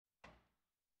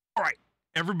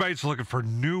Everybody's looking for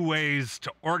new ways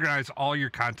to organize all your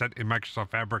content in Microsoft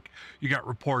Fabric. You got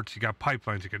reports, you got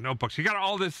pipelines, you got notebooks, you got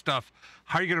all this stuff.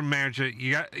 How are you going to manage it?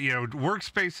 You got,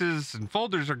 workspaces and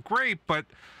folders are great, but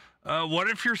what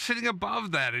if you're sitting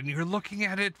above that and you're looking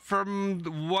at it from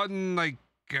the one one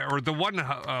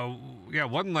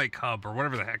lake hub or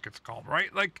whatever the heck it's called,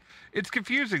 right? Like, it's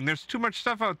confusing. There's too much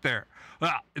stuff out there.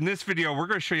 Well, in this video, we're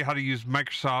going to show you how to use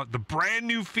the brand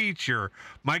new feature,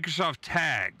 Microsoft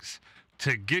Tags,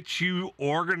 to get you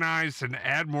organized and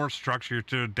add more structure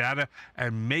to data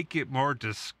and make it more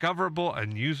discoverable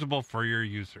and usable for your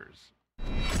users.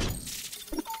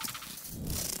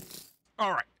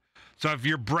 All right. So if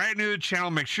you're brand new to the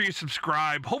channel, make sure you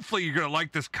subscribe. Hopefully you're going to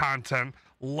like this content.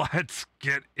 Let's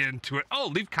get into it. Oh,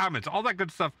 leave comments. All that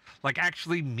good stuff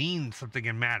actually means something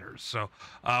and matters. So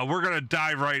we're going to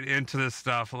dive right into this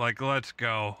stuff. Let's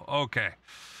go. Okay.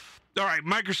 All right.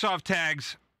 Microsoft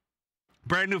Tags.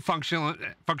 Brand new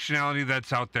functionality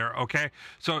that's out there. Okay.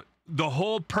 So the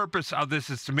whole purpose of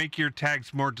this is to make your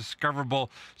tags more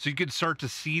discoverable so you can start to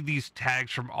see these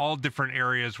tags from all different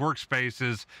areas: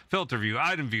 workspaces, filter view,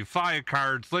 item view, file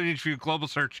cards, lineage view, global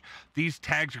search. These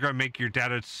tags are going to make your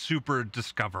data super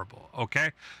discoverable. Okay.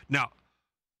 Now,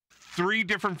 3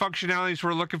 different functionalities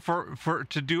we're looking for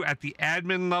to do at the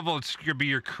admin level. It's going to be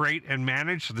your create and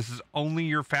manage. So this is only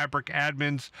your Fabric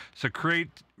admins. So create,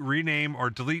 rename, or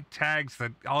delete tags.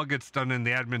 That all gets done in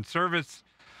the admin service.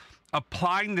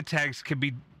 Applying the tags can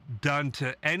be done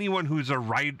to anyone who has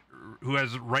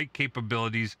write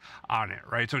capabilities on it,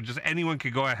 right? So just anyone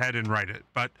could go ahead and write it.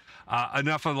 But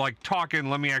enough of talking.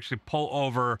 Let me actually pull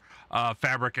over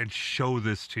Fabric and show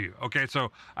this to you. Okay,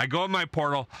 so I go in my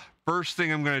portal. First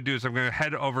thing I'm going to do is I'm going to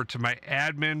head over to my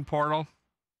admin portal,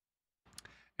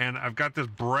 and I've got this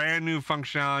brand new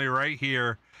functionality right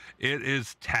here. It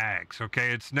is tags.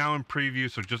 Okay, it's now in preview,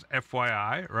 so just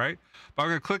FYI, right? But I'm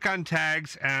going to click on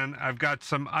tags, and I've got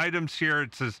some items here.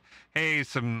 It says, hey,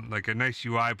 a nice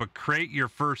UI, but create your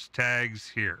first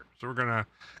tags here. So we're going to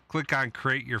click on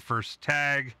create your first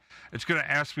tag. It's going to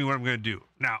ask me what I'm going to do.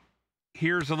 Now,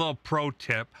 here's a little pro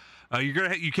tip. You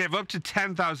can have up to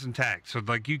 10,000 tags, so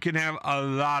you can have a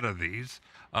lot of these.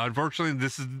 Unfortunately,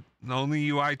 this is the only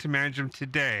UI to manage them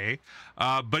today,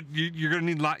 but you're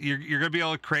gonna need you're gonna be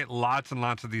able to create lots and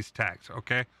lots of these tags.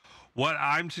 Okay, what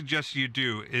I'm suggesting you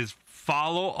do is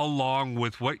follow along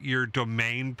with what your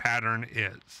domain pattern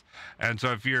is. And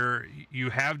so if you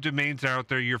have domains out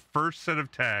there, your first set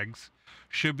of tags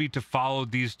should be to follow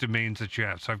these domains that you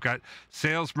have. So I've got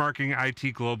sales, marketing,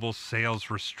 IT, global, sales,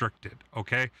 restricted.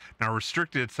 Okay. Now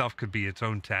restricted itself could be its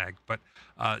own tag, but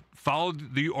follow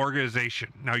the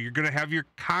organization. Now you're going to have your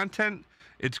content.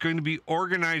 It's going to be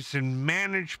organized and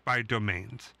managed by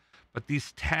domains, but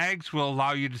these tags will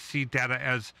allow you to see data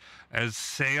as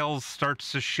sales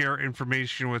starts to share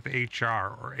information with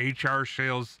HR, or HR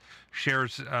shares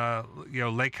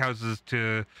lake houses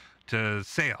to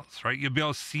sales, right? You'll be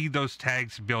able to see those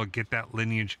tags and be able to get that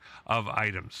lineage of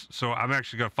items. So I'm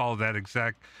actually going to follow that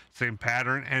exact same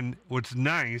pattern. And what's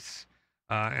nice,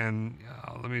 let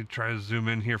me try to zoom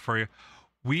in here for you.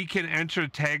 We can enter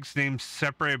tags names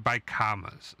separated by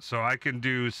commas. So I can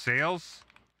do sales,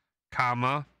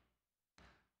 comma,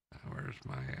 where's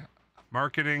my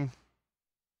marketing,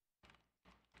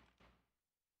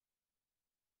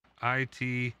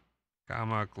 IT,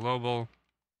 comma, global,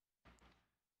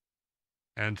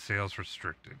 and sales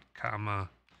restricted, comma,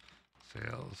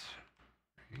 sales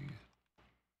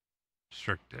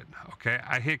restricted. Okay,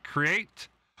 I hit create.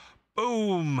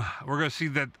 Boom. We're going to see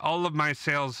that all of my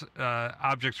sales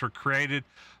objects were created.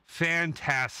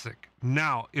 Fantastic.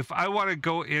 Now, if I want to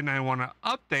go in, I want to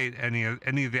update any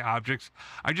of the objects,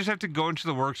 I just have to go into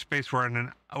the workspace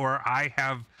where I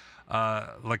have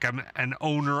I'm an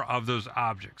owner of those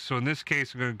objects. So in this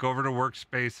case, I'm going to go over to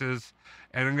workspaces,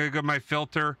 and I'm going to go to my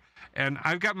filter, and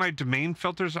I've got my domain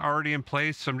filters already in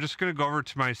place. So I'm just going to go over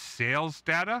to my sales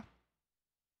data,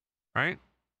 right?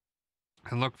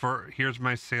 And look for, here's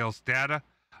my sales data.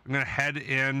 I'm going to head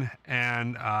in,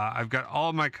 and I've got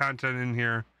all my content in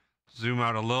here. Zoom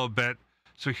out a little bit.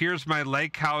 So here's my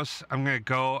lake house. I'm going to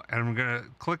go and I'm going to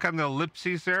click on the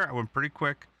ellipses there. I went pretty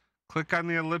quick. Click on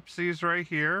the ellipses right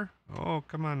here. Oh,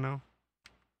 come on now.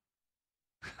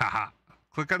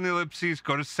 Click on the ellipses,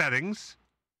 go to settings.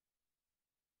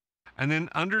 And then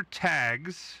under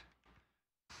tags,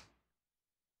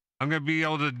 I'm going to be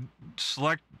able to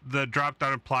select the drop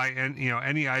down, apply, and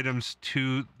any items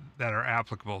to that are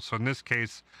applicable. So in this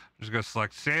case, I'm just going to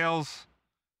select sales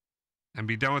and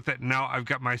be done with it. Now I've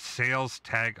got my sales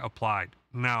tag applied.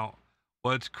 Now,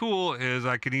 what's cool is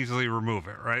I can easily remove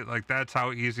it, right? Like, that's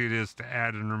how easy it is to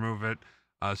add and remove it.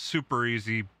 Super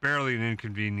easy, barely an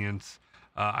inconvenience.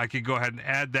 I could go ahead and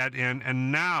add that in,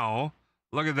 and now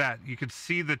look at that. You can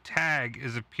see the tag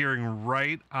is appearing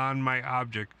right on my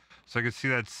object, so I can see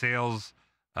that sales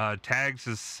tags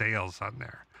as sales on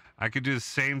there. I could do the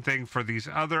same thing for these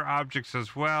other objects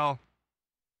as well.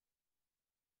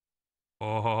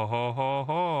 Oh ho ho ho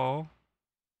ho.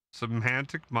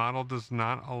 Semantic model does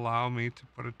not allow me to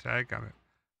put a tag on it.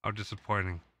 How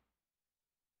disappointing.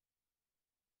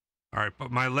 All right,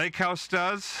 but my lake house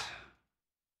does.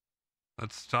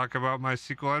 Let's talk about my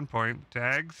SQL endpoint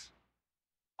tags.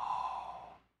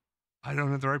 Oh, I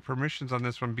don't have the right permissions on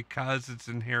this one because it's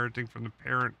inheriting from the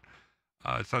parent.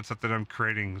 It's not something I'm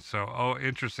creating. So, oh,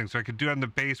 interesting. So I could do it on the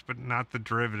base, but not the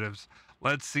derivatives.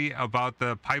 Let's see about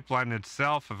the pipeline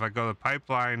itself. If I go to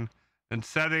pipeline and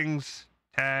settings,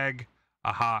 tag,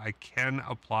 aha, I can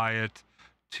apply it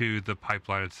to the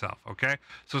pipeline itself. Okay,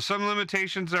 so some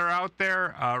limitations are out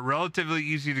there, relatively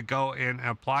easy to go in and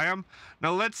apply them.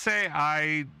 Now let's say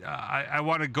I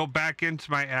want to go back into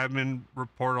my admin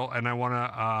portal and I want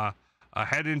to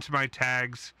head into my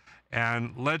tags,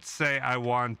 and let's say I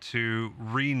want to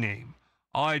rename.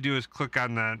 All I do is click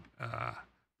on that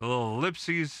the little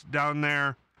ellipses down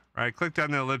there, right? Click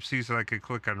on the ellipses and I can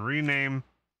click on rename,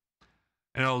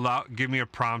 and it'll give me a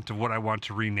prompt of what I want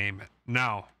to rename it.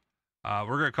 Now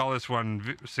we're going to call this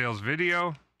one sales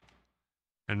video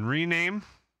and rename.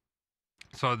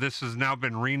 So this has now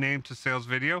been renamed to sales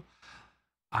video.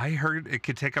 I heard it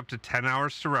could take up to 10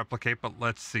 hours to replicate, but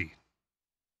let's see.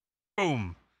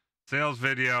 Boom. Sales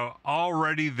video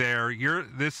already there.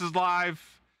 This is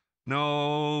live.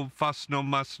 No fuss, no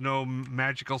muss, no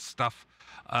magical stuff.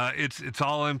 It's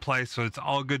all in place, so it's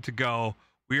all good to go.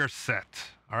 We are set.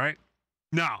 All right.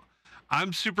 Now,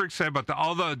 I'm super excited about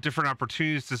all the different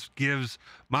opportunities this gives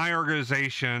my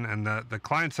organization and the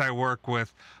clients I work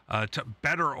with to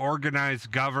better organize,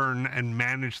 govern, and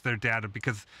manage their data,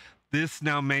 because this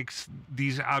now makes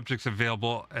these objects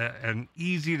available and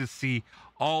easy to see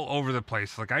all over the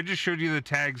place. Like I just showed you the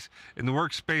tags in the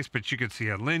workspace, but you can see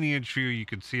a lineage view. You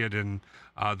can see it in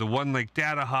the One Lake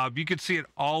Data Hub. You can see it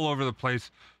all over the place.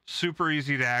 Super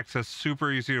easy to access,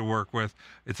 super easy to work with.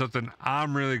 It's something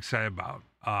I'm really excited about.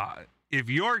 If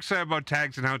you're excited about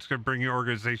tags and how it's going to bring your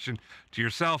organization to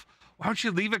yourself, why don't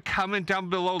you leave a comment down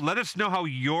below? Let us know how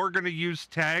you're going to use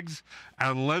tags,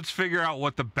 and let's figure out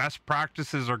what the best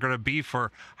practices are going to be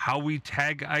for how we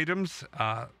tag items.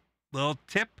 Little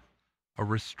tip, a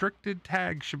restricted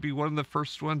tag should be one of the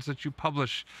first ones that you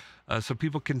publish, so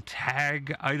people can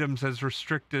tag items as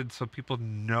restricted, so people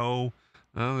know,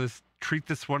 treat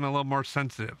this one a little more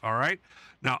sensitive. All right.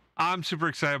 Now, I'm super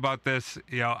excited about this.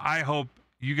 I hope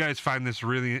you guys find this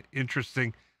really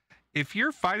interesting. If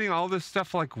you're finding all this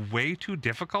stuff like way too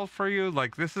difficult for you,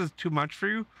 like this is too much for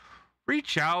you,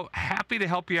 reach out. Happy to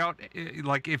help you out.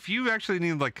 Like if you actually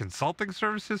need like consulting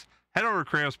services, head over to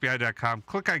krayosbi.com,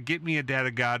 click on Get Me a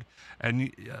Data God,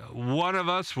 and one of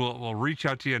us will reach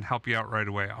out to you and help you out right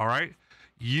away. All right.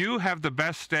 You have the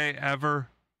best day ever.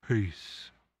 Peace.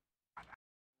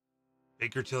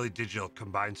 Baker Tilly Digital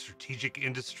combines strategic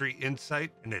industry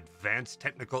insight and advanced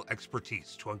technical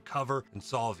expertise to uncover and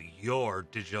solve your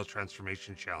digital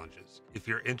transformation challenges. If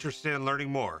you're interested in learning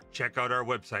more, check out our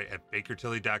website at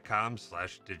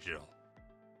bakertilly.com/digital.